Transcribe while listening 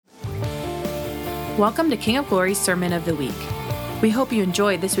Welcome to King of Glory's Sermon of the Week. We hope you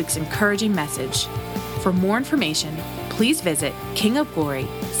enjoyed this week's encouraging message. For more information, please visit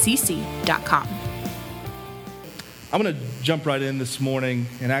kingofglorycc.com. I'm going to jump right in this morning,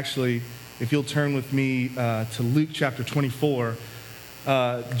 and actually, if you'll turn with me to Luke chapter 24.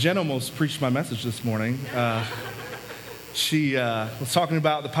 Jen almost preached my message this morning. She was talking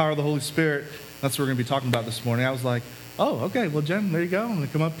about the power of the Holy Spirit. That's what we're going to be talking about this morning. I was like, oh, okay, well, Jen, there you go. I'm going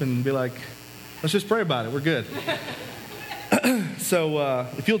to come up and be like, let's just pray about it. We're good. So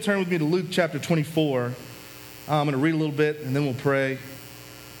if you'll turn with me to Luke chapter 24, I'm going to read a little bit, and then we'll pray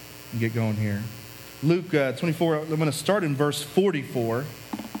and get going here. Luke 24, I'm going to start in verse 44.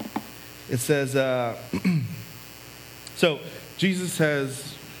 It says, so Jesus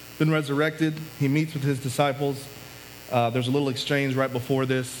has been resurrected. He meets with his disciples. There's a little exchange right before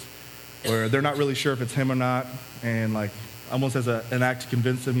this where they're not really sure if it's him or not. And like almost as an act to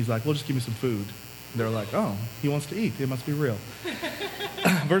convince them, he's like, well, just give me some food. And they're like, oh, he wants to eat. It must be real.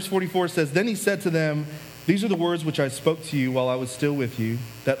 Verse 44 says, then he said to them, these are the words which I spoke to you while I was still with you,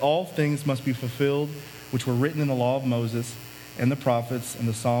 that all things must be fulfilled which were written in the law of Moses and the prophets and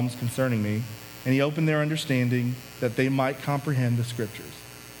the Psalms concerning me. And he opened their understanding that they might comprehend the scriptures.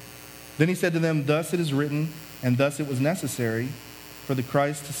 Then he said to them, thus it is written, and thus it was necessary for the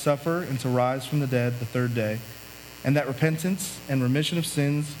Christ to suffer and to rise from the dead the third day, and that repentance and remission of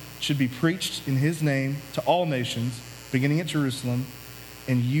sins should be preached in his name to all nations, beginning at Jerusalem,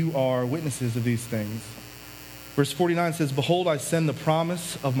 and you are witnesses of these things. Verse 49 says, behold, I send the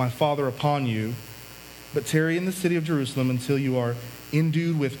promise of my Father upon you, but tarry in the city of Jerusalem until you are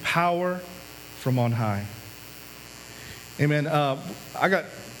endued with power from on high. Amen. I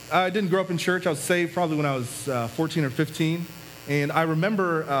didn't grow up in church. I was saved probably when I was 14 or 15. And I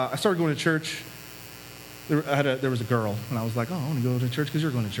remember I started going to church. There was a girl, and I was like, oh, I want to go to church because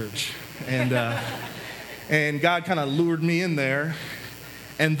you're going to church. And God kind of lured me in there.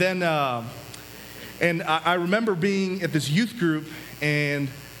 And then I remember being at this youth group and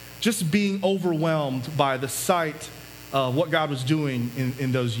just being overwhelmed by the sight of what God was doing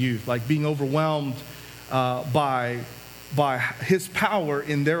in those youth, like being overwhelmed by his power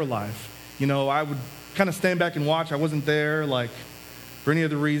in their life. You know, I would kind of stand back and watch. I wasn't there like for any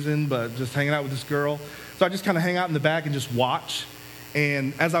other reason, but just hanging out with this girl. So I just kind of hang out in the back and just watch.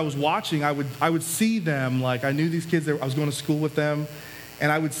 And as I was watching, I would see them, like I knew these kids, I was going to school with them,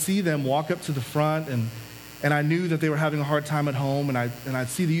 and I would see them walk up to the front, and I knew that they were having a hard time at home, and I'd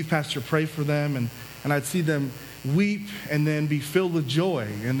see the youth pastor pray for them, and I'd see them weep and then be filled with joy.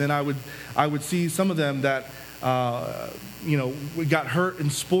 And then I would see some of them that got hurt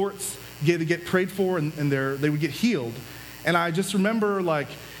in sports, get prayed for, and they would get healed. And I just remember like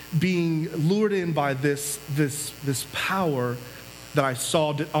being lured in by this power that I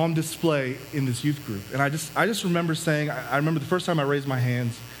saw on display in this youth group. And I just remember saying, I remember the first time I raised my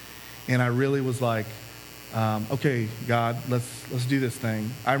hands, and I really was like, okay, God, let's do this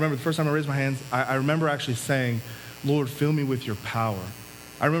thing. I remember the first time I raised my hands, I remember actually saying, Lord, fill me with your power.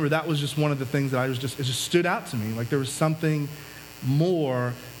 I remember that was just one of the things that it just stood out to me. Like there was something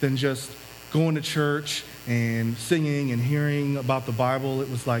more than just going to church and singing and hearing about the Bible. It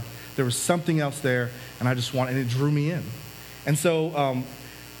was like there was something else there, and and it drew me in. And so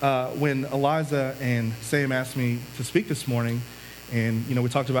when Eliza and Sam asked me to speak this morning, and we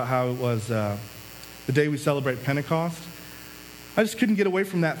talked about how it was the day we celebrate Pentecost, I just couldn't get away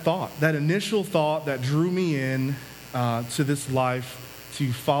from that thought, that initial thought that drew me in to this life,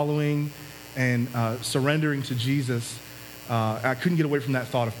 to following and surrendering to Jesus. I couldn't get away from that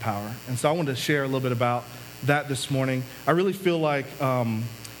thought of power. And so I wanted to share a little bit about that this morning. I really feel like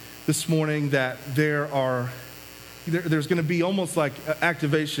this morning that there's going to be almost like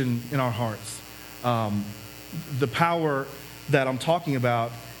activation in our hearts. The power that I'm talking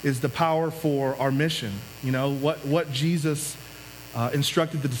about is the power for our mission. You know, what Jesus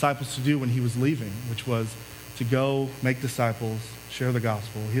instructed the disciples to do when he was leaving, which was to go make disciples, share the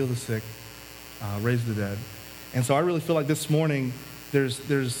gospel, heal the sick, raise the dead. And so I really feel like this morning there's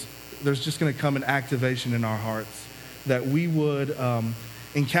just going to come an activation in our hearts that we would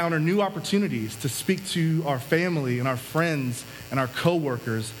encounter new opportunities to speak to our family and our friends and our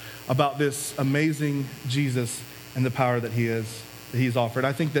coworkers about this amazing Jesus and the power that he's offered.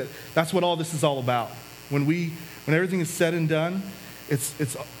 I think that's what all this is all about. When everything is said and done,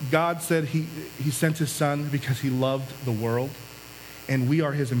 it's God said he sent his son because he loved the world, and we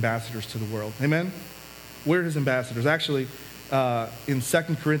are his ambassadors to the world. Amen? We're his ambassadors. Actually, in 2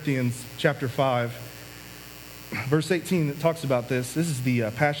 Corinthians chapter 5, verse 18, it talks about this. This is the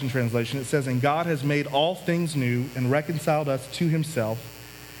Passion Translation. It says, and God has made all things new and reconciled us to himself,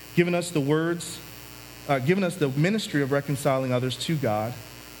 given us the words given us the ministry of reconciling others to God.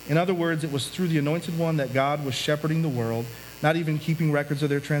 In other words, it was through the Anointed One that God was shepherding the world, not even keeping records of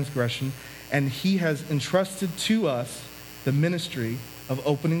their transgression. And he has entrusted to us the ministry of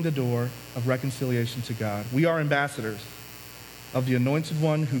opening the door of reconciliation to God. We are ambassadors of the Anointed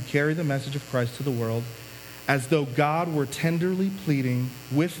One who carry the message of Christ to the world, as though God were tenderly pleading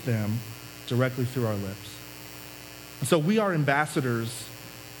with them directly through our lips. And so we are ambassadors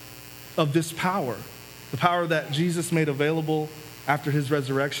of this power, the power that Jesus made available after his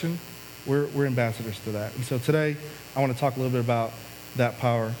resurrection. We're ambassadors to that. And so today, I want to talk a little bit about that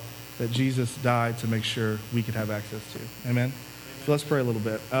power that Jesus died to make sure we could have access to. Amen? So let's pray a little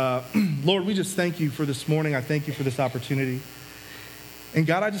bit. Lord, we just thank you for this morning. I thank you for this opportunity. And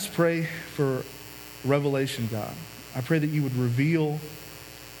God, I just pray for revelation, God. I pray that you would reveal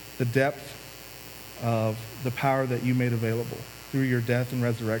the depth of the power that you made available through your death and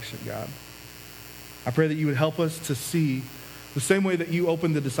resurrection, God. I pray that you would help us to see the same way that you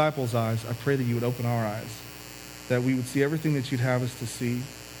opened the disciples' eyes. I pray that you would open our eyes, that we would see everything that you'd have us to see,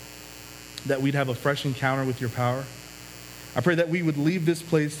 that we'd have a fresh encounter with your power. I pray that we would leave this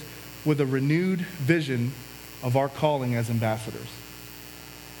place with a renewed vision of our calling as ambassadors.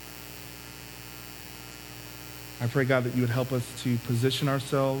 I pray, God, that you would help us to position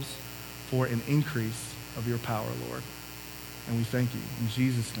ourselves for an increase of your power, Lord. And we thank you. In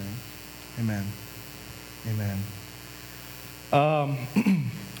Jesus' name, amen. Amen.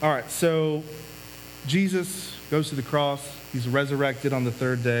 All right, so Jesus goes to the cross. He's resurrected on the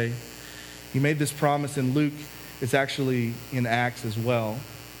third day. He made this promise in Luke. It's actually in Acts as well,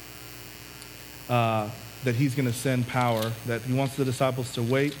 that he's going to send power, that he wants the disciples to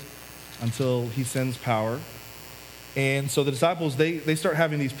wait until he sends power. And so the disciples, they start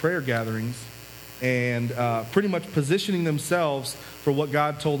having these prayer gatherings and pretty much positioning themselves for what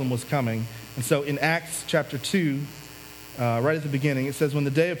God told them was coming. And so in Acts chapter 2, right at the beginning, it says, when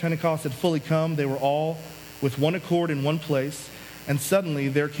the day of Pentecost had fully come, they were all with one accord in one place. And suddenly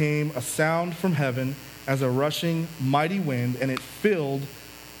there came a sound from heaven as a rushing mighty wind, and it filled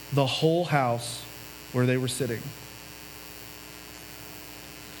the whole house where they were sitting.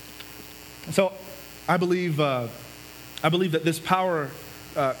 So I believe that this power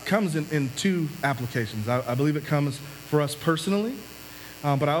comes in two applications. I believe it comes for us personally,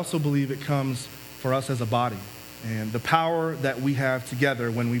 but I also believe it comes for us as a body, and the power that we have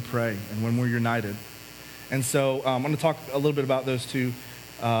together when we pray and when we're united. And so I'm going to talk a little bit about those two.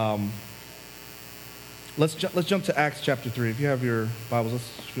 Let's jump to Acts chapter 3. If you have your Bibles,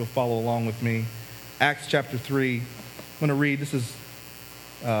 if you'll follow along with me. Acts chapter 3. I'm going to read. This is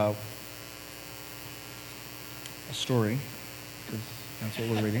a story, because that's what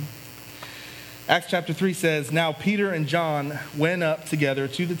we're reading. Acts chapter 3 says, now Peter and John went up together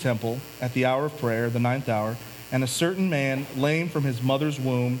to the temple at the hour of prayer, the 9th hour, and a certain man, lame from his mother's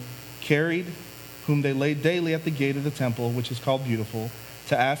womb, whom they laid daily at the gate of the temple, which is called Beautiful,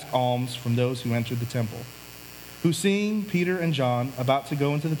 to ask alms from those who entered the temple, who, seeing Peter and John about to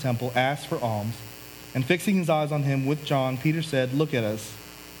go into the temple, asked for alms. And fixing his eyes on him with John, Peter said, look at us.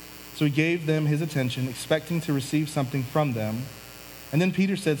 So he gave them his attention, expecting to receive something from them. And then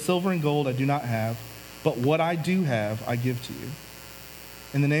Peter said, silver and gold I do not have, but what I do have I give to you.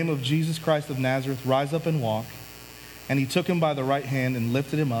 In the name of Jesus Christ of Nazareth, rise up and walk. And he took him by the right hand and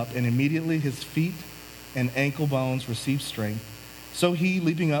lifted him up, and immediately his feet and ankle bones received strength. So he,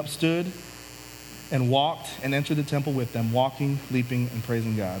 leaping up, stood and walked and entered the temple with them, walking, leaping, and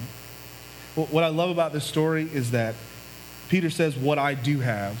praising God. Well, what I love about this story is that Peter says, what I do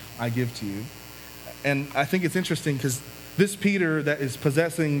have, I give to you. And I think it's interesting because this Peter that is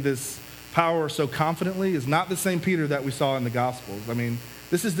possessing this power so confidently is not the same Peter that we saw in the Gospels. I mean,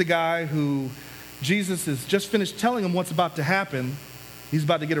 this is the guy who Jesus has just finished telling him what's about to happen. He's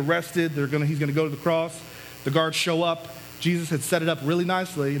about to get arrested. He's going to go to the cross. The guards show up. Jesus had set it up really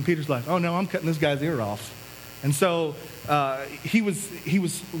nicely, and Peter's like, oh no, I'm cutting this guy's ear off. And so he was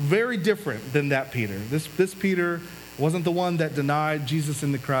very different than that Peter. This Peter wasn't the one that denied Jesus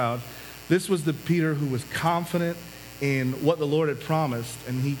in the crowd. This was the Peter who was confident in what the Lord had promised,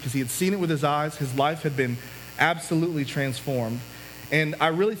 and because he had seen it with his eyes, his life had been absolutely transformed. And I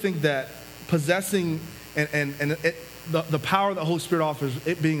really think that possessing the power that the Holy Spirit offers,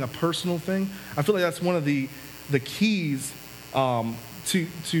 it being a personal thing, I feel like that's one of the keys to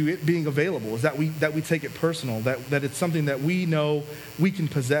it being available, is that we take it personal, that it's something that we know we can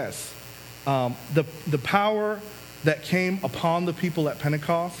possess. The power that came upon the people at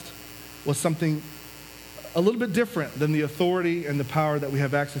Pentecost was something a little bit different than the authority and the power that we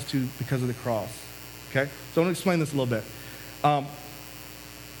have access to because of the cross. Okay? So I want to explain this a little bit.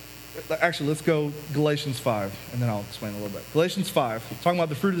 Actually, let's go Galatians 5, and then I'll explain a little bit. Galatians 5, talking about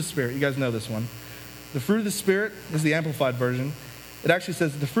the fruit of the Spirit. You guys know this one. The fruit of the Spirit is the Amplified version. It actually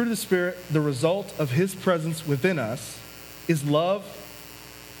says, the fruit of the Spirit, the result of his presence within us, is love,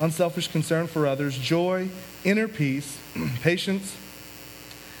 unselfish concern for others, joy, inner peace, patience,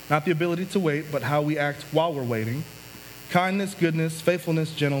 not the ability to wait, but how we act while we're waiting, kindness, goodness,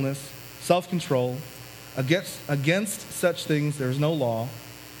 faithfulness, gentleness, self-control. Against such things there is no law,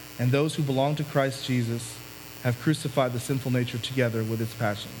 and those who belong to Christ Jesus have crucified the sinful nature together with its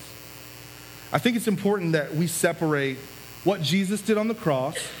passions. I think it's important that we separate what Jesus did on the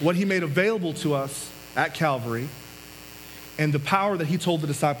cross, what he made available to us at Calvary, and the power that he told the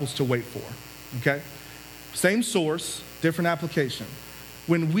disciples to wait for, okay? Same source, different application.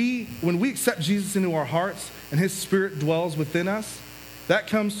 When we accept Jesus into our hearts and his Spirit dwells within us, that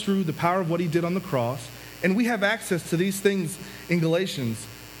comes through the power of what he did on the cross. And we have access to these things in Galatians,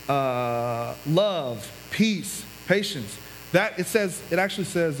 love, peace, patience. It actually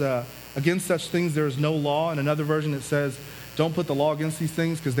says, against such things there is no law. In another version it says, don't put the law against these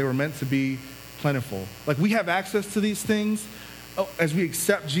things because they were meant to be plentiful. Like, we have access to these things as we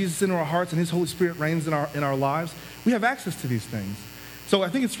accept Jesus into our hearts and his Holy Spirit reigns in our lives. We have access to these things. So I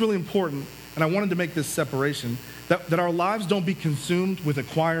think it's really important, and I wanted to make this separation, that our lives don't be consumed with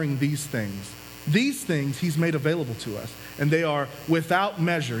acquiring these things. These things he's made available to us, and they are without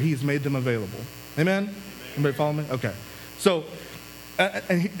measure. He's made them available. Amen? Everybody follow me? Okay. So,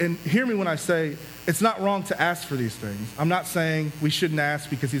 and hear me when I say it's not wrong to ask for these things. I'm not saying we shouldn't ask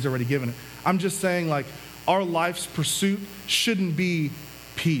because he's already given it. I'm just saying, like, our life's pursuit shouldn't be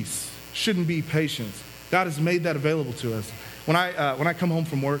peace, shouldn't be patience. God has made that available to us. When I come home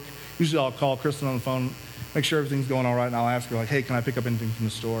from work, usually I'll call Kristen on the phone, make sure everything's going all right, and I'll ask her, like, hey, can I pick up anything from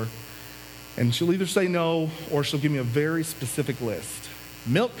the store? And she'll either say no, or she'll give me a very specific list.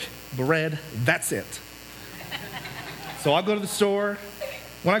 Milk, bread, that's it. So I'll go to the store.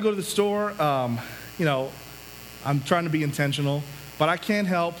 When I go to the store, I'm trying to be intentional, but I can't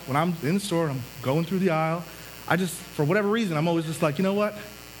help, when I'm in the store, I'm going through the aisle, for whatever reason, I'm always just like, you know what?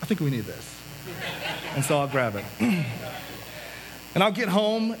 I think we need this. And so I'll grab it. And I'll get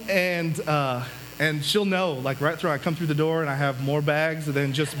home, and she'll know, like, right through, I come through the door and I have more bags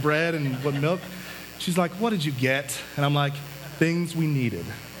than just bread and milk. She's like, what did you get? And I'm like, things we needed.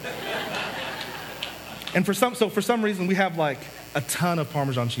 And for some reason, we have like a ton of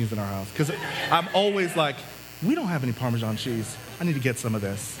Parmesan cheese in our house, because I'm always like, we don't have any Parmesan cheese. I need to get some of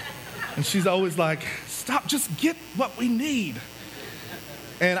this. And she's always like, stop, just get what we need.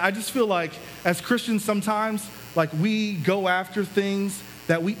 And I just feel like as Christians sometimes, like, we go after things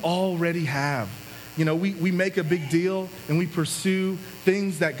that we already have. You know, we make a big deal and we pursue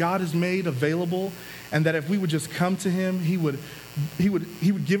things that God has made available, and that if we would just come to him, he would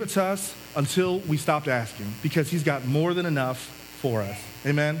give it to us until we stopped asking, because he's got more than enough for us.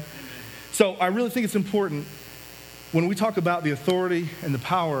 Amen? So I really think it's important when we talk about the authority and the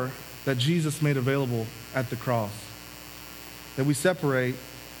power that Jesus made available at the cross, that we separate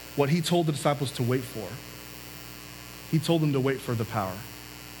what he told the disciples to wait for. He told them to wait for the power.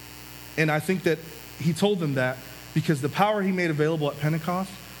 And I think that he told them that because the power he made available at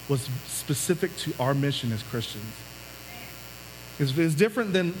Pentecost was specific to our mission as Christians. It's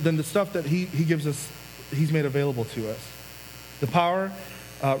different than the stuff that he gives us, he's made available to us. The power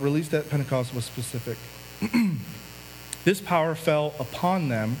released at Pentecost was specific. This power fell upon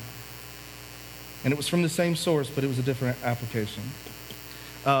them, and it was from the same source, but it was a different application.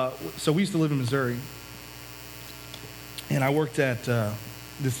 So we used to live in Missouri, and I worked at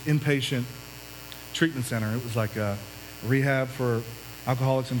this inpatient treatment center. It was like a rehab for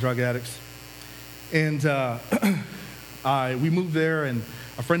alcoholics and drug addicts. And we moved there, and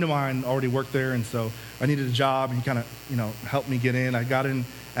a friend of mine already worked there, and so I needed a job, and he kind of, helped me get in. I got in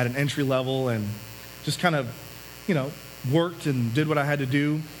at an entry level and just kind of, worked and did what I had to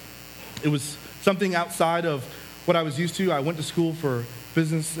do. It was something outside of what I was used to. I went to school for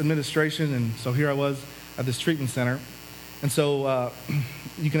business administration, and so here I was at this treatment center. And so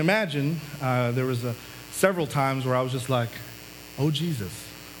you can imagine there was several times where I was just like, oh, Jesus,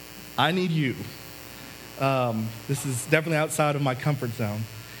 I need you. This is definitely outside of my comfort zone.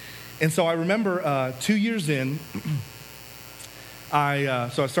 And so I remember 2 years in, I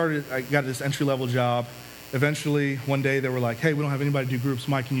got this entry-level job. Eventually, one day they were like, hey, we don't have anybody to do groups.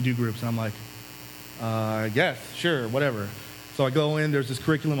 Mike, can you do groups? And I'm like, I guess, sure, whatever. So I go in, there's this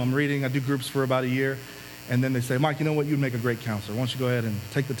curriculum I'm reading. I do groups for about a year. And then they say, Mike, you know what? You'd make a great counselor. Why don't you go ahead and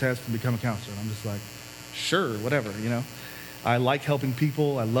take the test and become a counselor? And I'm just like, sure, whatever, I like helping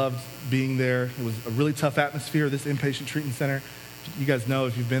people. I loved being there. It was a really tough atmosphere, this inpatient treatment center. you guys know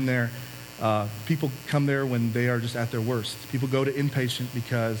if you've been there, people come there when they are just at their worst. People go to inpatient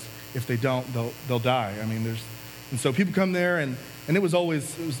because if they don't, they'll die. I mean, and so people come there, and it was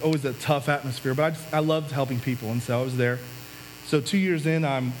always a tough atmosphere. But I loved helping people, and so I was there. So 2 years in,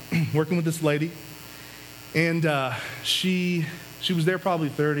 I'm working with this lady, and she was there probably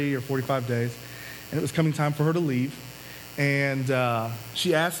 30 or 45 days, and it was coming time for her to leave. And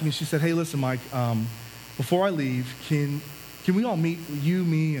she asked me, she said, "Hey, listen, Mike, before I leave, can we all meet, you,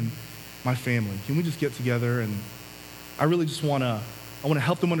 me, and my family? Can we just get together? And I really just want to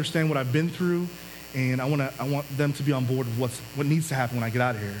help them understand what I've been through, and I want them to be on board with what needs to happen when I get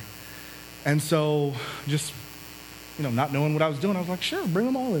out of here." And so just, not knowing what I was doing, I was like, "Sure, bring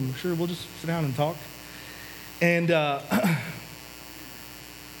them all in. Sure, we'll just sit down and talk." And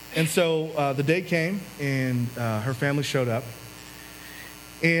and so the day came, and her family showed up.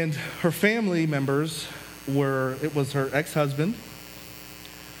 And her family members it was her ex-husband.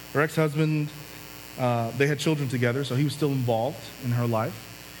 Her ex-husband, they had children together, so he was still involved in her life.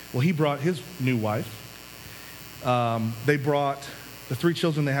 Well, he brought his new wife. They brought the 3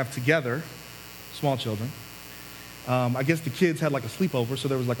 children they have together, small children. I guess the kids had like a sleepover, so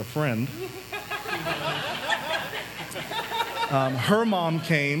there was like a friend. Her mom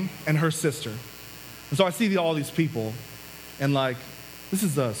came and her sister. And so I see all these people, and this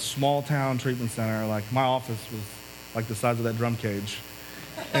is a small town treatment center. My office was like the size of that drum cage.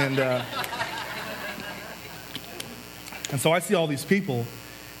 And so I see all these people,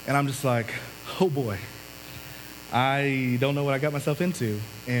 and I'm just like, oh boy, I don't know what I got myself into.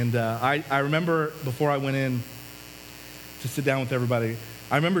 And I remember before I went in to sit down with everybody,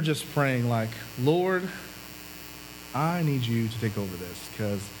 I remember just praying Lord, I need you to take over this,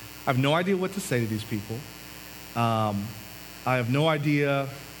 because I have no idea what to say to these people. I have no idea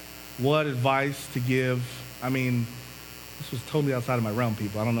what advice to give. I mean, this was totally outside of my realm,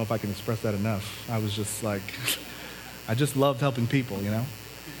 people. I don't know if I can express that enough. I was just I just loved helping people,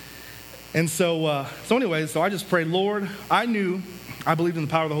 And so I just prayed, Lord, I believed in the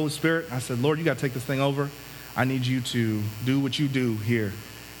power of the Holy Spirit. I said, Lord, you got to take this thing over. I need you to do what you do here.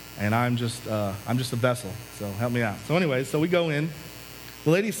 And I'm just a vessel, so help me out. So we go in. The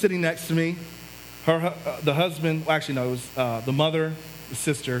lady's sitting next to me. The husband, well, actually no, it was the mother, the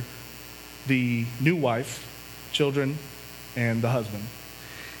sister, the new wife, children, and the husband.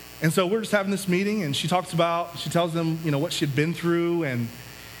 And so we're just having this meeting, and she tells them, what she had been through and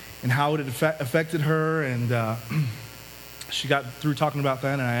how it had affected her. And she got through talking about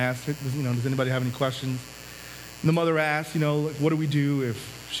that, and I asked, does anybody have any questions? And the mother asked, what do we do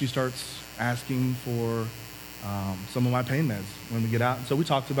if she starts asking for some of my pain meds when we get out? And so we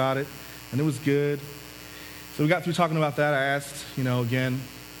talked about it, and it was good. So we got through talking about that. I asked, again,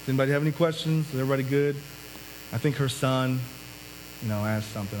 does anybody have any questions? Is everybody good? I think her son,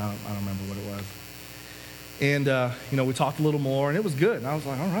 asked something. I don't remember what it was. And, we talked a little more, and it was good. And I was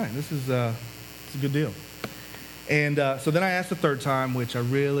like, all right, this is a good deal. And so then I asked the third time, which I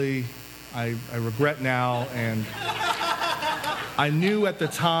regret now, and I knew at the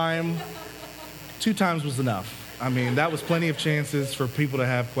time 2 times was enough. I mean, that was plenty of chances for people to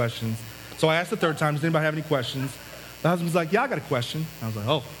have questions. So I asked the third time, does anybody have any questions? The husband's like, yeah, I got a question. I was like,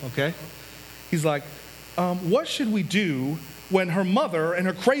 oh, okay. He's like, what should we do when her mother and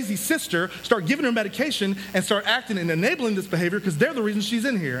her crazy sister start giving her medication and start acting and enabling this behavior because they're the reason she's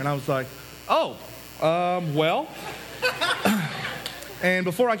in here? And I was like, oh, well. And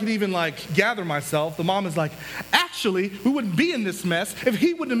before I could even gather myself, the mom is like, actually, we wouldn't be in this mess if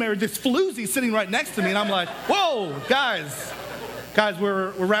he wouldn't have married this floozy sitting right next to me. And I'm like, whoa, guys,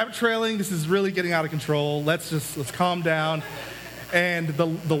 we're rabbit trailing. This is really getting out of control. Let's calm down. And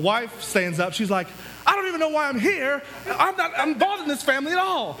the wife stands up. She's like, I don't even know why I'm here. I'm not involved in this family at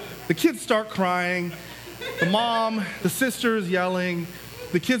all. The kids start crying. The mom, the sister's yelling.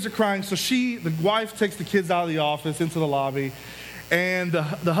 The kids are crying. So the wife takes the kids out of the office into the lobby. And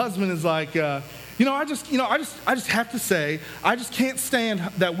the husband is like, I just have to say, I just can't stand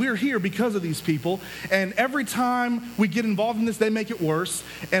that we're here because of these people. And every time we get involved in this, they make it worse.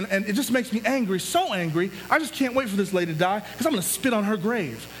 And it just makes me angry, so angry. I just can't wait for this lady to die because I'm going to spit on her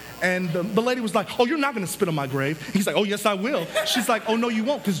grave. And the lady was like, oh, you're not going to spit on my grave. He's like, oh, yes, I will. She's like, oh, no, you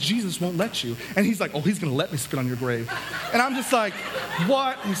won't, because Jesus won't let you. And he's like, oh, he's going to let me spit on your grave. And I'm just like,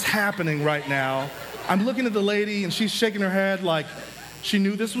 what is happening right now? I'm looking at the lady, and she's shaking her head like she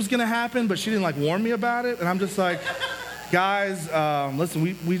knew this was going to happen, but she didn't warn me about it. And I'm just like, guys,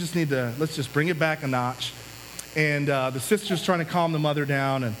 listen, we just need to, let's just bring it back a notch. And the sister's trying to calm the mother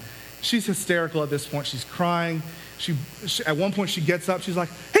down, and she's hysterical at this point. She's crying. She at one point, she gets up. She's like,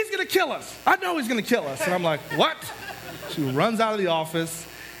 he's going to kill us. I know he's going to kill us. And I'm like, what? She runs out of the office,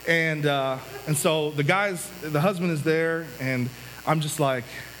 and so the husband is there, and I'm just like,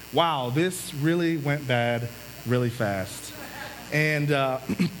 wow, this really went bad really fast. And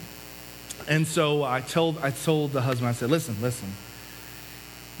so I told the husband, I said, listen,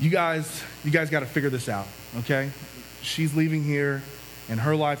 you guys got to figure this out, okay? She's leaving here, and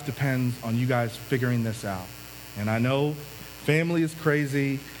her life depends on you guys figuring this out. And I know family is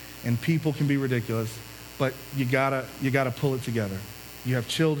crazy, and people can be ridiculous, but you gotta pull it together. You have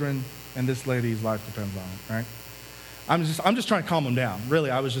children, and this lady's life depends on it, right? I'm just trying to calm him down. Really,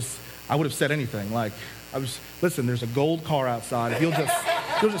 I would have said anything. Like, listen, there's a gold car outside. If you'll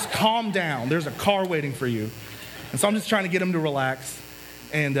just calm down. There's a car waiting for you. And so I'm just trying to get him to relax.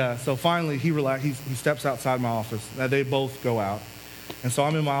 And so finally, he steps outside my office. They both go out. And so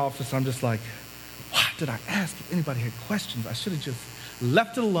I'm in my office, and I'm just like, what did I ask? If anybody had questions, I should have just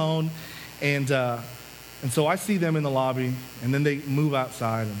left it alone. And so I see them in the lobby, and then they move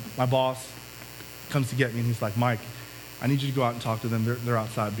outside, and my boss comes to get me, and he's like, Mike, I need you to go out and talk to them. They're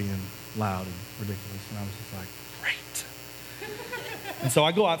outside being loud and ridiculous. And I was just like, great. And so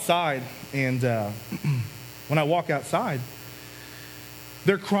I go outside, and when I walk outside,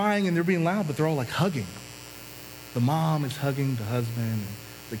 they're crying and they're being loud, but they're all like hugging. The mom is hugging the husband, and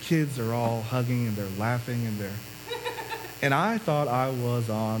the kids are all hugging, and they're laughing, and I thought I was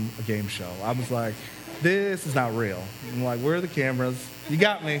on a game show. I was like, this is not real. I'm like, where are the cameras? You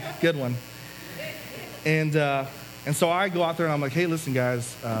got me, good one. And so I go out there, and I'm like, hey, listen,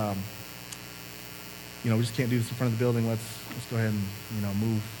 guys, we just can't do this in front of the building. Let's go ahead and,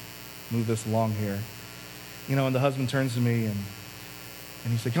 move this along here. And the husband turns to me, and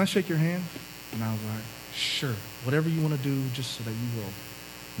he said, can I shake your hand? And I was like, sure, whatever you want to do, just so that you will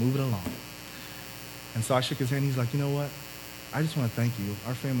move it along. And so I shook his hand. He's like, you know what? I just want to thank you.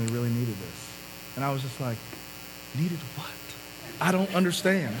 Our family really needed this. And I was just like, needed what? I don't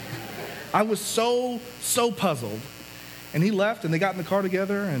understand. I was so puzzled. And he left, and they got in the car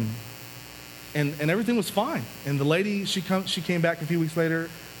together, and everything was fine. And the lady, she came back a few weeks later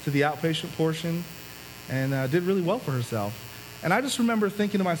to the outpatient portion and did really well for herself. And I just remember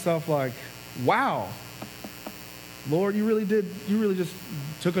thinking to myself, like, wow, Lord, you really just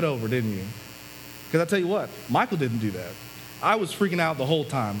took it over, didn't you? Because I tell you what, Michael didn't do that. I was freaking out the whole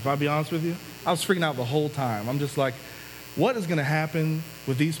time. If I'll be honest with you, I was freaking out the whole time. I'm just like, what is going to happen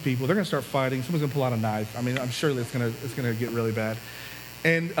with these people? They're going to start fighting. Someone's going to pull out a knife. I mean, I'm sure it's going to get really bad.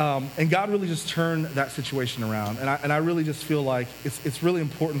 And God really just turned that situation around. And I really just feel like it's really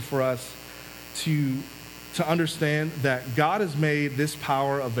important for us to understand that God has made this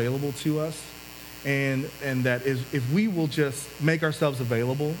power available to us, and that if we will just make ourselves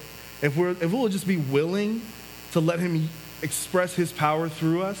available, if we'll just be willing to let him express his power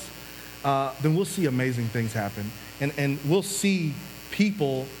through us, then we'll see amazing things happen. And we'll see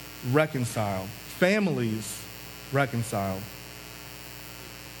people reconciled, families reconciled.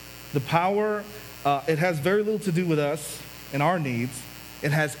 The power, it has very little to do with us and our needs.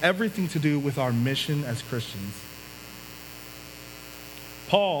 It has everything to do with our mission as Christians.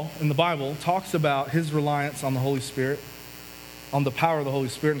 Paul, in the Bible, talks about his reliance on the Holy Spirit, on the power of the Holy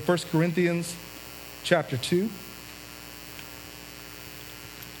Spirit. In 1 Corinthians chapter 2,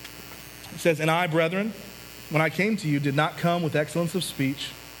 it says, and I, brethren, when I came to you, did not come with excellence of speech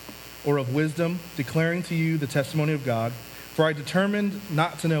or of wisdom, declaring to you the testimony of God. For I determined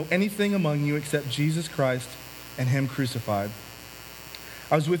not to know anything among you except Jesus Christ and him crucified.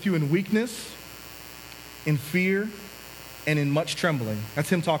 I was with you in weakness, in fear, and in much trembling. That's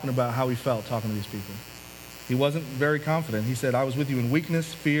him talking about how he felt talking to these people. He wasn't very confident. He said, I was with you in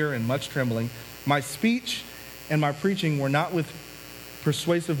weakness, fear, and much trembling. My speech and my preaching were not with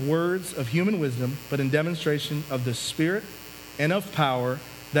persuasive words of human wisdom, but in demonstration of the Spirit and of power,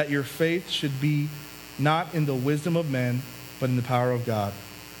 that your faith should be not in the wisdom of men, but in the power of God.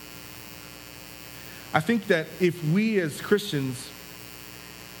 I think that if we as Christians,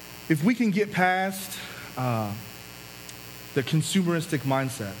 if we can get past the consumeristic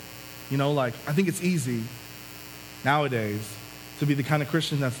mindset, I think it's easy nowadays to be the kind of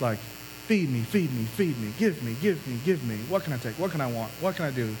Christian that's like, feed me, give me. What can I take? What can I want? What can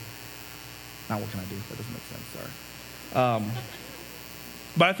I do? Not what can I do? That doesn't make sense, sorry.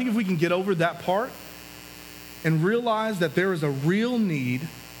 But I think if we can get over that part and realize that there is a real need,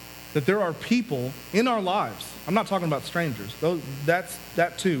 that there are people in our lives. I'm not talking about strangers, that's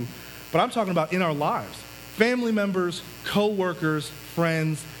that too, but I'm talking about in our lives. Family members, co-workers,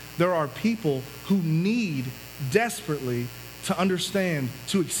 friends. There are people who need desperately to understand,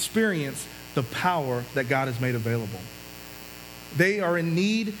 to experience the power that God has made available. They are in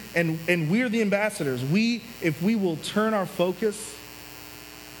need, and we're the ambassadors. If we will turn our focus,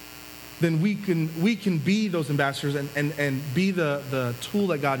 then we can be those ambassadors and be the tool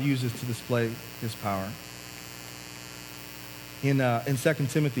that God uses to display his power. In 2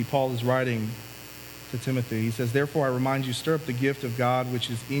 Timothy, Paul is writing to Timothy. He says, "Therefore I remind you, stir up the gift of God which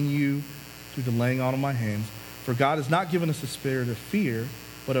is in you through the laying on of my hands. For God has not given us a spirit of fear,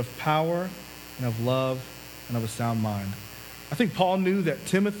 but of power and of love and of a sound mind." I think Paul knew that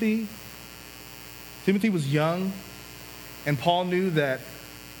Timothy was young, and Paul knew that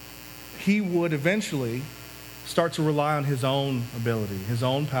he would eventually start to rely on his own ability, his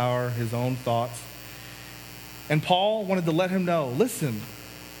own power, his own thoughts. And Paul wanted to let him know, listen,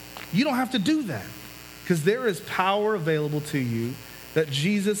 you don't have to do that, because there is power available to you that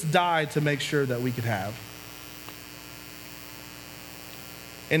Jesus died to make sure that we could have.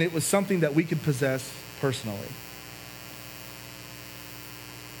 And it was something that we could possess personally.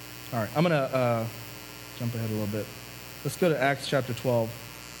 All right, I'm going to jump ahead a little bit. Let's go to Acts chapter 12.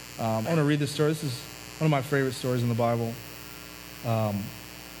 I want to read this story. This is one of my favorite stories in the Bible.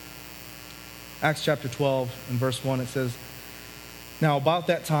 Acts chapter 12 and verse 1, it says, "Now about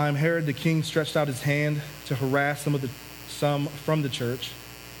that time, Herod the king stretched out his hand to harass some from the church.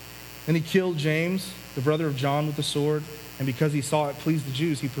 And he killed James, the brother of John, with the sword. And because he saw it pleased the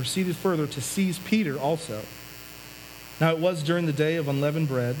Jews, he proceeded further to seize Peter also. Now it was during the day of unleavened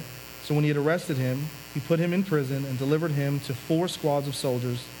bread. So when he had arrested him, he put him in prison and delivered him to 4 squads of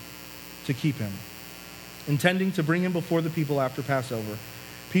soldiers to keep him, intending to bring him before the people after Passover.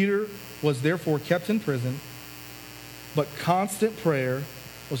 Peter was therefore kept in prison, but constant prayer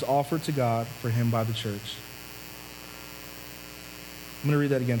was offered to God for him by the church." I'm going to read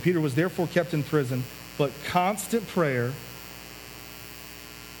that again. "Peter was therefore kept in prison, but constant prayer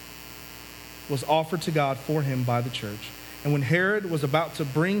was offered to God for him by the church. And when Herod was about to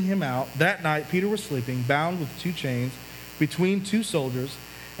bring him out, that night Peter was sleeping, bound with 2 chains, between 2 soldiers,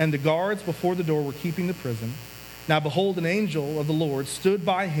 and the guards before the door were keeping the prison. Now behold, an angel of the Lord stood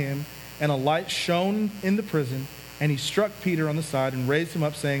by him, and a light shone in the prison, and he struck Peter on the side and raised him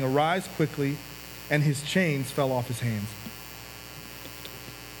up, saying, 'Arise quickly,' and his chains fell off his hands."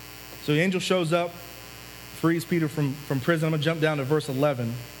 So the angel shows up, frees Peter from prison. I'm going to jump down to verse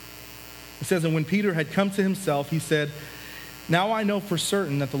 11. It says, "And when Peter had come to himself, he said, 'Now I know for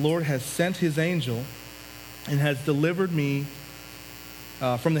certain that the Lord has sent his angel and has delivered me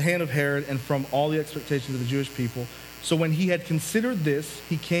from the hand of Herod and from all the expectations of the Jewish people.' So when he had considered this,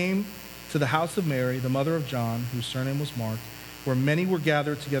 he came to the house of Mary, the mother of John, whose surname was Mark, where many were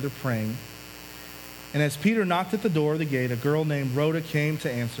gathered together praying. And as Peter knocked at the door of the gate, a girl named Rhoda came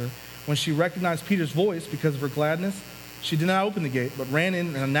to answer. When she recognized Peter's voice because of her gladness, she did not open the gate, but ran in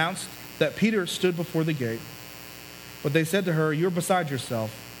and announced that Peter stood before the gate. But they said to her, 'You're beside yourself.'"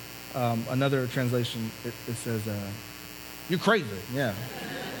 Another translation, it says, "You're crazy." Yeah.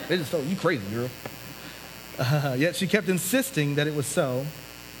 They just told, "You crazy, girl." Yet she kept insisting that it was so.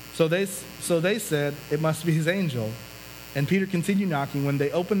 So they said, "It must be his angel." And Peter continued knocking. When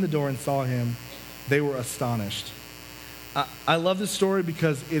they opened the door and saw him, they were astonished. I love this story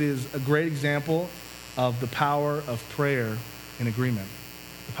because it is a great example of the power of prayer in agreement.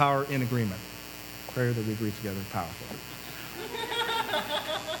 The power in agreement. Prayer that we agree together is powerful.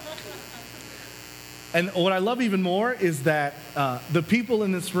 And what I love even more is that the people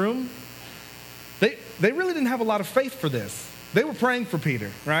in this room, they really didn't have a lot of faith for this. They were praying for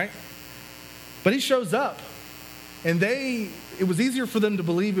Peter, right? But he shows up, and it was easier for them to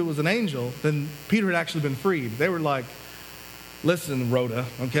believe it was an angel than Peter had actually been freed. They were like, "Listen, Rhoda,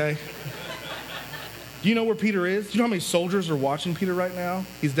 okay? Do you know where Peter is? Do you know how many soldiers are watching Peter right now?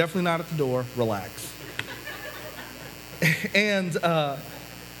 He's definitely not at the door. Relax." And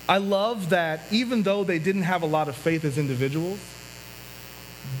I love that even though they didn't have a lot of faith as individuals,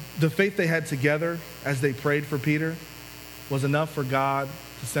 the faith they had together as they prayed for Peter was enough for God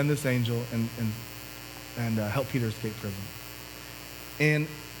to send this angel and help Peter escape prison.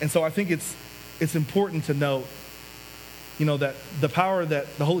 And so I think it's important to note, that the power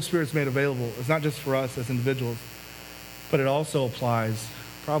that the Holy Spirit's made available is not just for us as individuals, but it also applies,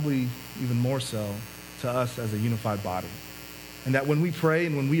 probably even more so, to us as a unified body. And that when we pray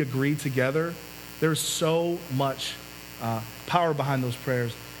and when we agree together, there's so much power behind those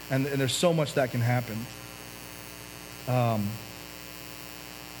prayers, and there's so much that can happen.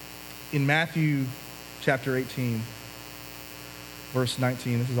 In Matthew chapter 18, verse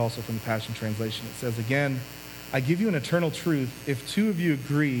 19, this is also from the Passion Translation, it says, "Again, I give you an eternal truth. If 2 of you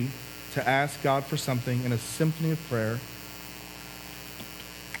agree to ask God for something in a symphony of prayer,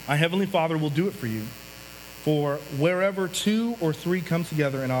 my heavenly Father will do it for you. For wherever 2 or 3 come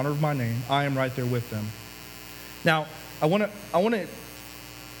together in honor of my name, I am right there with them. Now, I want to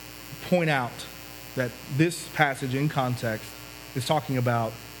point out that this passage in context is talking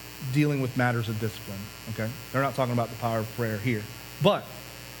about dealing with matters of discipline, okay? They're not talking about the power of prayer here. But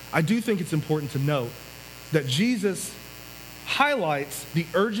I do think it's important to note that Jesus highlights the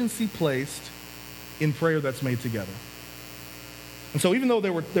urgency placed in prayer that's made together. And so even though they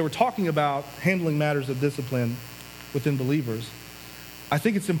were talking about handling matters of discipline within believers, I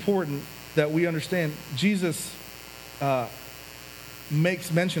think it's important that we understand Jesus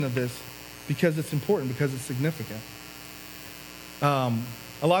makes mention of this because it's important, because it's significant.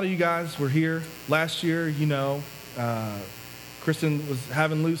 A lot of you guys were here last year, Kristen was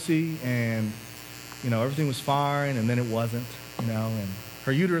having Lucy, and, everything was fine, and then it wasn't, and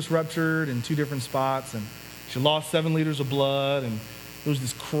her uterus ruptured in 2 different spots, and she lost 7 liters of blood, and it was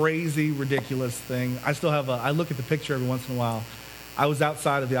this crazy, ridiculous thing. I look at the picture every once in a while. I was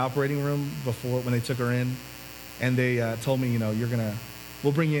outside of the operating room before, when they took her in, and they told me,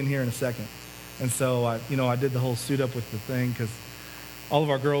 we'll bring you in here in a second. And so, I did the whole suit up with the thing, because all of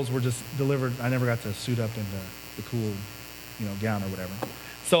our girls were just delivered. I never got to suit up in the cool, gown or whatever.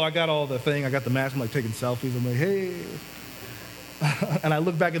 So I got all the thing. I got the mask. I'm like taking selfies. I'm like, hey. And I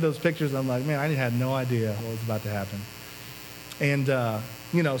look back at those pictures. I'm like, man, I had no idea what was about to happen. And,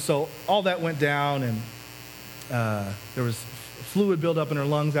 so all that went down, and there was fluid buildup in her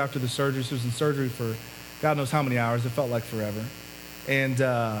lungs after the surgery. She was in surgery for God knows how many hours. It felt like forever.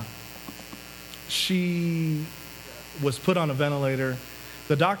 And she was put on a ventilator.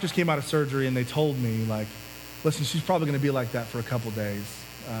 The doctors came out of surgery, and they told me, like, listen, she's probably going to be like that for a couple days.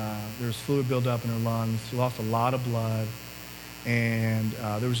 There's fluid buildup in her lungs. She lost a lot of blood, and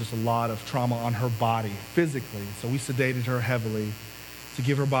there was just a lot of trauma on her body physically. So we sedated her heavily to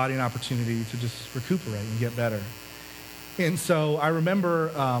give her body an opportunity to just recuperate and get better. And so I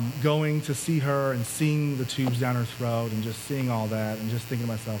remember going to see her and seeing the tubes down her throat and just seeing all that and just thinking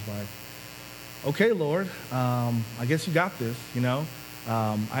to myself, like, okay, Lord, I guess you got this,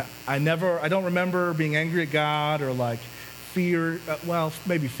 I don't remember being angry at God or like fear,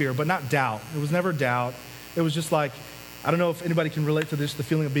 maybe fear, but not doubt. It was never doubt. It was just like, I don't know if anybody can relate to this, the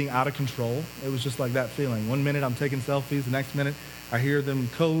feeling of being out of control. It was just like that feeling. One minute I'm taking selfies, the next minute I hear them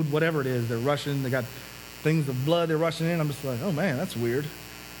code, whatever it is, they're rushing, they got things of blood, they're rushing in. I'm just like, oh man, that's weird.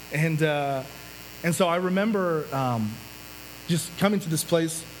 And so I remember just coming to this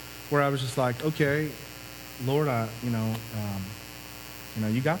place where I was just like, okay, Lord, you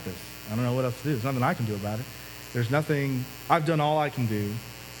got this. I don't know what else to do. There's nothing I can do about it. There's nothing, I've done all I can do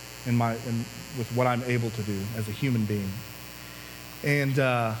with what I'm able to do as a human being. And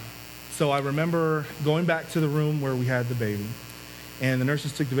so I remember going back to the room where we had the baby, and the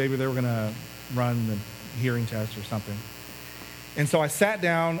nurses took the baby. They were going to run the hearing test or something. And so I sat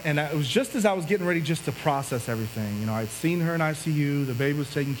down, and it was just as I was getting ready just to process everything. I'd seen her in ICU, the baby was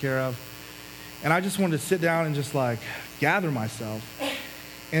taken care of, and I just wanted to sit down and just like gather myself.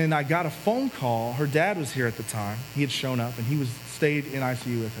 And I got a phone call. Her dad was here at the time. He had shown up, and he stayed in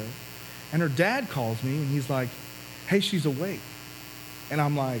ICU with her. And her dad calls me, and he's like, hey, she's awake. And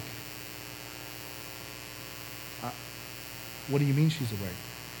I'm like, what do you mean she's awake?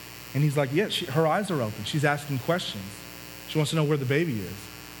 And he's like, yeah, her eyes are open. She's asking questions. She wants to know where the baby is.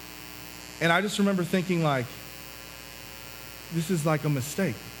 And I just remember thinking, like, this is like a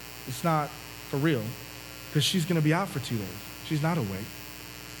mistake. It's not for real, because she's going to be out for 2 days. She's not awake.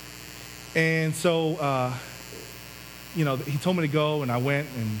 And so, he told me to go, and I went,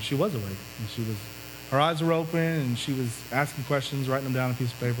 and she was awake. And her eyes were open, and she was asking questions, writing them down on a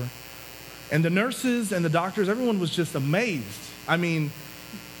piece of paper. And the nurses and the doctors, everyone was just amazed. I mean,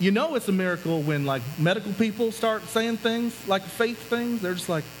 it's a miracle when like medical people start saying things like faith things. They're just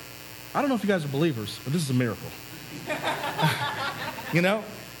like, I don't know if you guys are believers, but this is a miracle.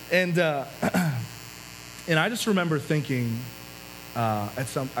 And I just remember thinking at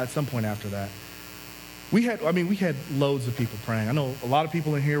some point after that, we had loads of people praying. I know a lot of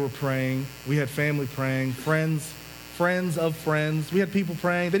people in here were praying. We had family praying, friends of friends. We had people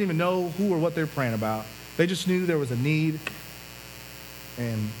praying. They didn't even know who or what they were praying about. They just knew there was a need,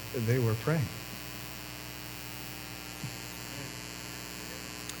 and they were praying.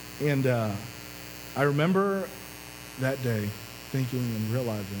 And I remember that day thinking and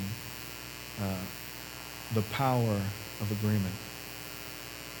realizing the power of agreement.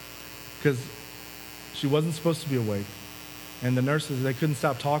 Because she wasn't supposed to be awake. And the nurses, they couldn't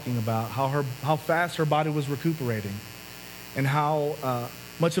stop talking about how fast her body was recuperating and how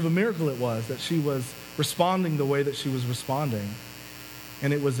much of a miracle it was that she was responding the way that she was responding.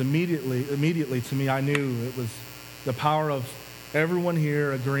 And it was immediately to me, I knew it was the power of everyone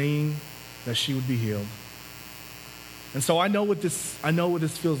here agreeing that she would be healed. And so I know what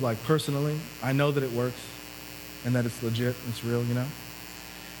this feels like personally. I know that it works and that it's legit, it's real, you know?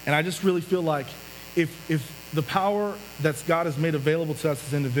 And I just really feel like if the power that God has made available to us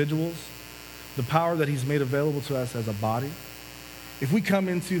as individuals, the power that he's made available to us as a body, if we come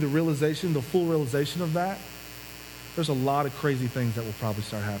into the full realization of that, there's a lot of crazy things that will probably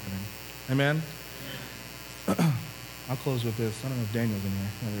start happening. Amen? I'll close with this. I don't know if Daniel's in here.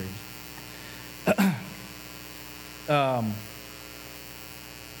 Yeah, there he is.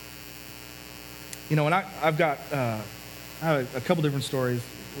 And I've got I have a couple different stories,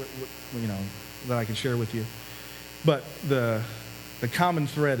 that I can share with you. But the common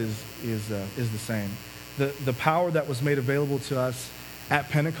thread is the same. The power that was made available to us at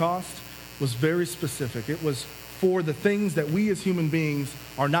Pentecost was very specific. It was for the things that we as human beings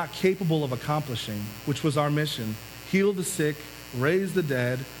are not capable of accomplishing, which was our mission. Heal the sick, raise the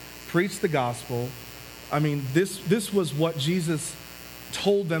dead, preach the gospel. I mean, this was what Jesus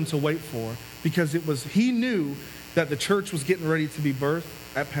told them to wait for, because he knew that the church was getting ready to be birthed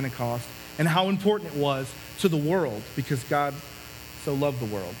at Pentecost and how important it was to the world, because God so loved the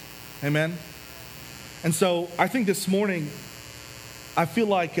world. Amen? And so I think this morning, I feel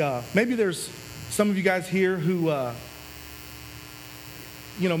like maybe there's some of you guys here who,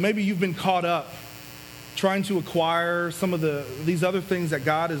 maybe you've been caught up trying to acquire some of these other things that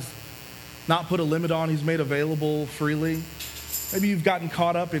God has not put a limit on, he's made available freely. Maybe you've gotten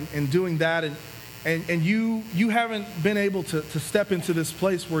caught up in doing that, and you haven't been able to step into this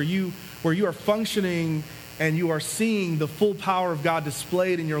place where you are functioning and you are seeing the full power of God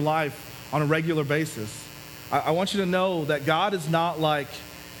displayed in your life on a regular basis. I want you to know that God is not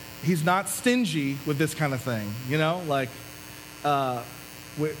he's not stingy with this kind of thing,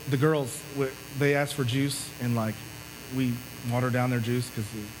 the girls, they ask for juice, and we water down their juice because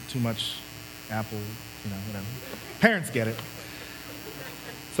too much apple, whatever. Parents get it.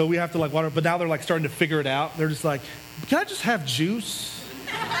 So we have to water, but now they're starting to figure it out. They're just like, can I just have juice?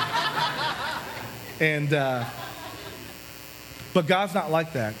 And, but God's not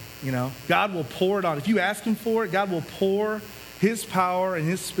like that, God will pour it on. If you ask him for it, God will pour his power and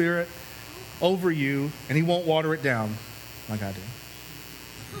his spirit over you, and he won't water it down like I do.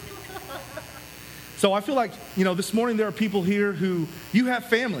 So I feel like, this morning there are people here who, you have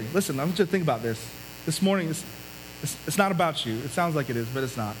family. Listen, I want you to think about this. This morning, it's not about you. It sounds like it is, but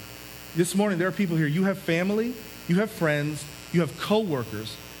it's not. This morning there are people here, you have family, you have friends, you have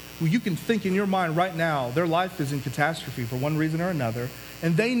coworkers who you can think in your mind right now, their life is in catastrophe for one reason or another,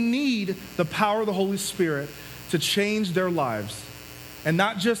 and they need the power of the Holy Spirit to change their lives. And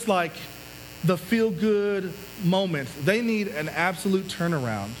not just the feel-good moment. They need an absolute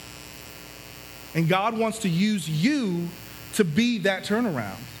turnaround. And God wants to use you to be that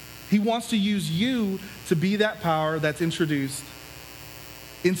turnaround. He wants to use you to be that power that's introduced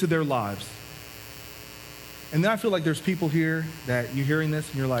into their lives. And then I feel like there's people here that you're hearing this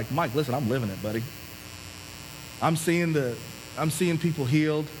and you're like, Mike, listen, I'm living it, buddy. I'm seeing people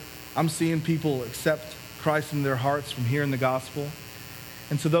healed. I'm seeing people accept Christ in their hearts from hearing the gospel.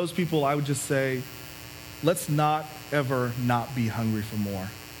 And to those people, I would just say, let's not ever not be hungry for more.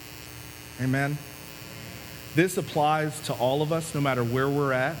 Amen? This applies to all of us, no matter where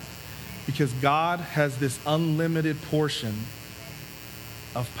we're at, because God has this unlimited portion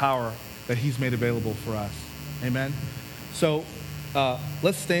of power that he's made available for us. Amen? So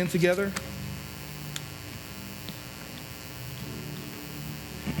let's stand together.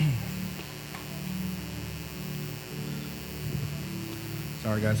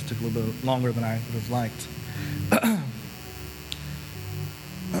 Sorry, guys, it took a little bit longer than I would have liked.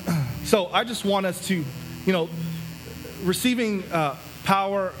 So I just want us to, receiving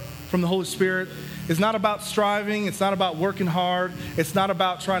power from the Holy Spirit is not about striving. It's not about working hard. It's not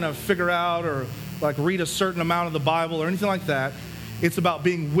about trying to figure out or read a certain amount of the Bible or anything like that. It's about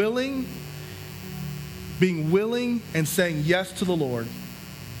being willing and saying yes to the Lord.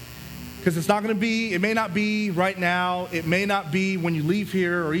 Because it may not be right now. It may not be when you leave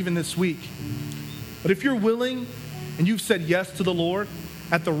here or even this week. But if you're willing and you've said yes to the Lord,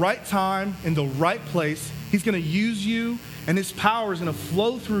 at the right time, in the right place, he's going to use you, and his power is going to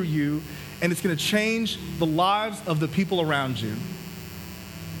flow through you, and it's going to change the lives of the people around you.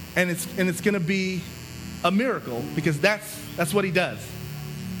 And it's going to be a miracle, because that's what he does.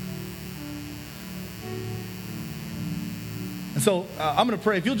 And so I'm going to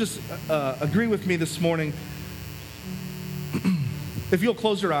pray. If you'll just agree with me this morning, if you'll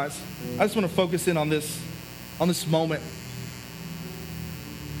close your eyes, I just want to focus in on this moment.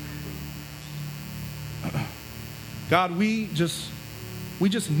 God, we just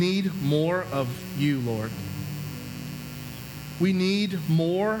need more of you, Lord. We need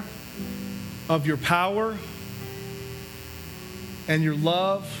more of your power and your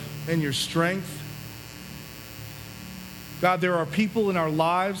love and your strength. God, there are people in our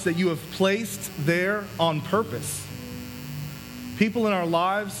lives that you have placed there on purpose. People in our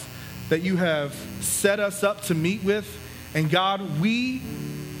lives that you have set us up to meet with. And God, we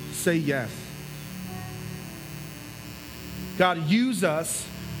say yes. God, use us.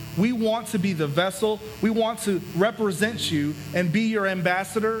 We want to be the vessel. We want to represent you and be your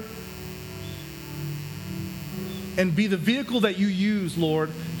ambassador and be the vehicle that you use,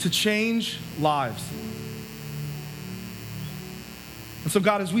 Lord, to change lives. And so,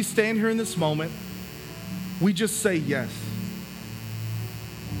 God, as we stand here in this moment, we just say yes.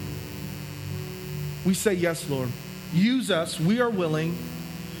 We say yes, Lord. Use us. We are willing.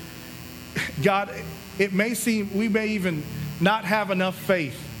 God, it may seem we may even not have enough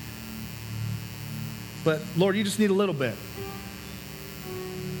faith. But, Lord, you just need a little bit.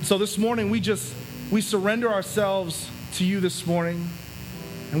 So this morning, we surrender ourselves to you this morning.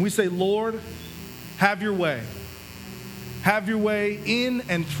 And we say, Lord, have your way. Have your way in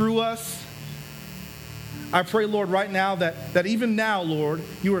and through us. I pray, Lord, right now that even now, Lord,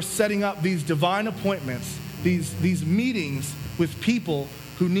 you are setting up these divine appointments, these meetings with people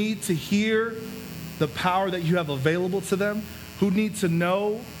who need to hear the power that you have available to them, who need to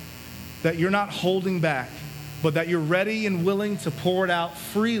know that you're not holding back, but that you're ready and willing to pour it out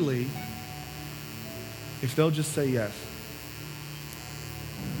freely if they'll just say yes.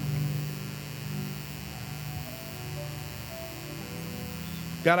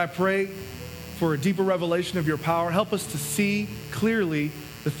 God, I pray for a deeper revelation of your power. Help us to see clearly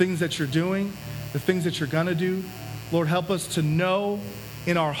the things that you're doing, the things that you're going to do. Lord, help us to know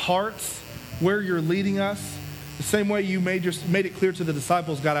in our hearts where you're leading us. The same way you made it clear to the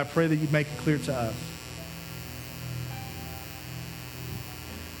disciples, God, I pray that you'd make it clear to us.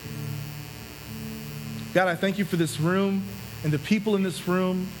 God, I thank you for this room and the people in this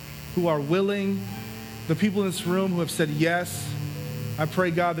room who are willing, the people in this room who have said yes. I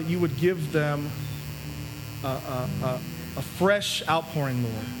pray, God, that you would give them a fresh outpouring,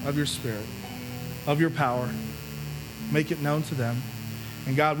 Lord, of your Spirit, of your power. Make it known to them.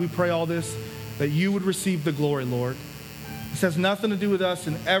 And God, we pray all this, that you would receive the glory, Lord. This has nothing to do with us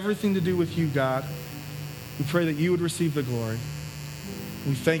and everything to do with you, God. We pray that you would receive the glory.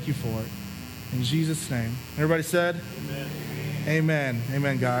 We thank you for it. In Jesus' name. Everybody said? Amen. Amen.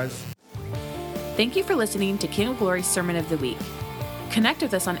 Amen, guys. Thank you for listening to King of Glory's Sermon of the Week. Connect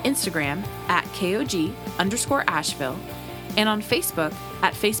with us on Instagram at KOG_Asheville and on Facebook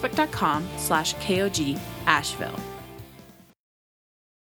at facebook.com/KOG Asheville.